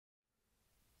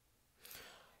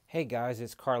Hey guys,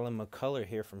 it's Carlin McCullough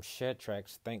here from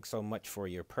Shedtracks. Thanks so much for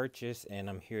your purchase, and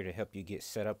I'm here to help you get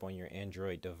set up on your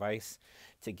Android device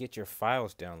to get your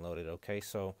files downloaded. Okay,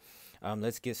 so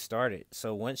let's get started.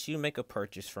 So once you make a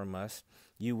purchase from us,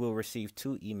 you will receive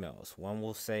two emails. One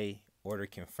will say order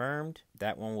confirmed.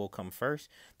 That one will come first.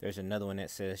 There's another one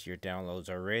that says your downloads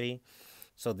are ready.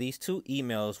 So these two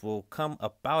emails will come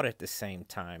about at the same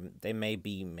time. They may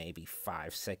be maybe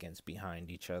 5 seconds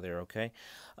behind each other, okay?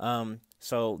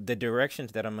 So the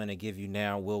directions that I'm going to give you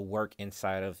now will work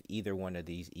inside of either one of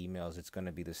these emails. It's going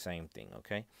to be the same thing,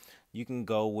 okay? You can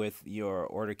go with your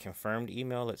order confirmed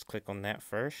email. Let's click on that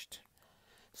first.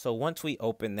 So once we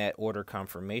open that order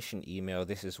confirmation email,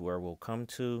 this is where we'll come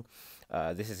to.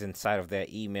 This is inside of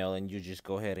that email, and you just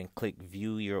go ahead and click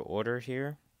view your order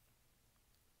here.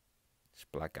 Just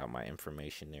black out my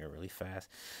information there really fast.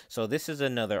 So this is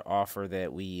another offer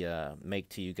that we make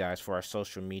to you guys for our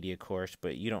social media course,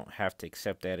 but you don't have to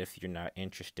accept that if you're not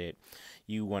interested.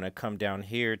 You want to come down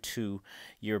here to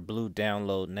your blue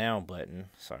download now button.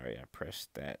 Sorry, I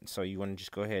pressed that. So you want to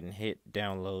just go ahead and hit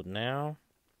download now.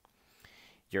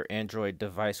 Your Android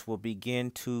device will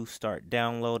begin to start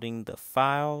downloading the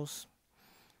files,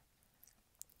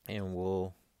 and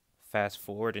we'll fast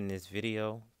forward in this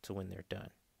video to when they're done.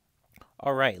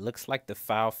 All right, looks like the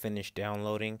file finished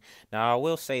downloading. Now, I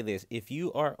will say this. If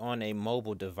you are on a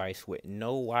mobile device with no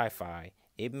Wi-Fi,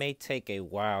 it may take a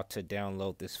while to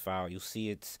download this file. You'll see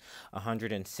it's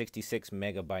 166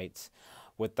 megabytes.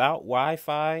 Without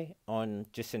Wi-Fi on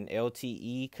just an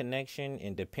LTE connection,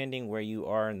 and depending where you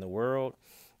are in the world,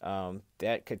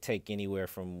 that could take anywhere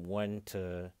from 1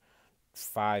 to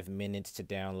 5 minutes to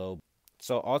download.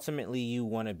 So ultimately, you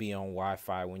want to be on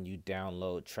Wi-Fi when you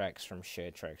download tracks from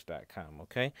Shedtracks.com,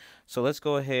 okay? So let's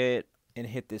go ahead and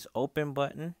hit this open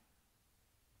button.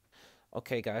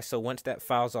 Okay, guys, so once that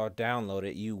file's all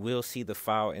downloaded, you will see the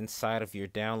file inside of your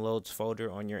downloads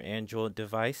folder on your Android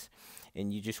device.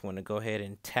 And you just want to go ahead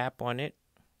and tap on it.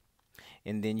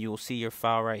 And then you'll see your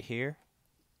file right here.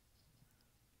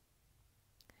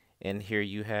 And here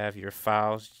you have your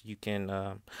files. You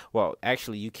can, well,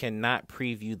 actually, you cannot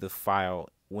preview the file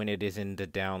when it is in the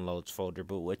downloads folder.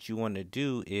 But what you want to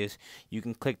do is you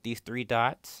can click these three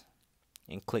dots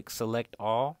and click select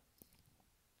all.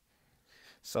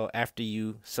 So after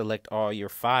you select all your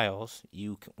files,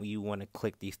 you want to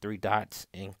click these three dots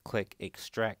and click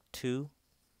extract to.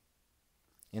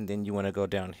 And then you want to go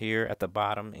down here at the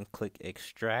bottom and click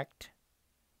extract.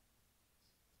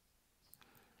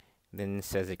 Then it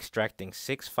says extracting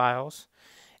 6 files.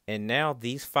 And now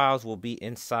these files will be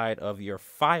inside of your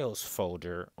files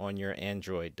folder on your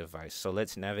Android device. So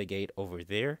let's navigate over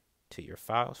there to your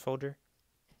files folder.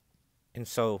 And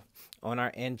so on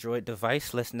our Android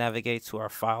device, let's navigate to our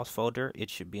files folder. It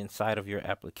should be inside of your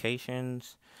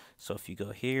applications. So if you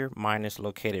go here, mine is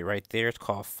located right there. It's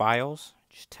called files.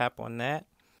 Just tap on that.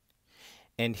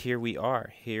 And here we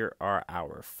are. Here are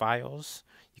our files.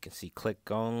 You can see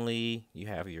click only. You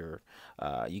have your,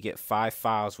 you get 5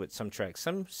 files with some tracks.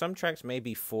 Some tracks may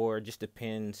be 4. Just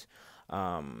depends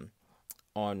on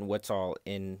what's all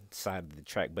inside of the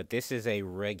track. But this is a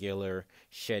regular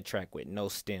shed track with no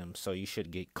stems. So you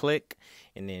should get click,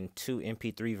 and then 2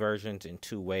 MP3 versions and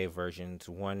 2 wave versions.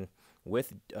 One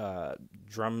with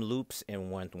drum loops and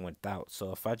one without.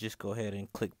 So if I just go ahead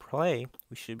and click play,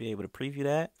 we should be able to preview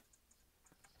that.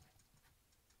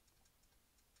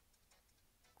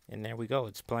 And there we go,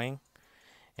 it's playing.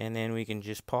 And then we can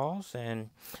just pause, and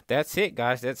that's it,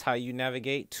 guys. That's how you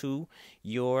navigate to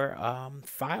your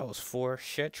files for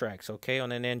Shedtracks, okay,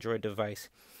 on an Android device.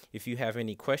 If you have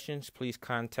any questions, please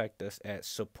contact us at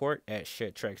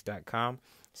support@shedtracks.com.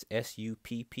 It's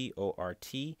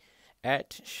SUPPORT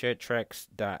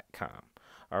 @shedtracks.com.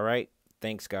 All right,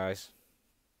 thanks, guys.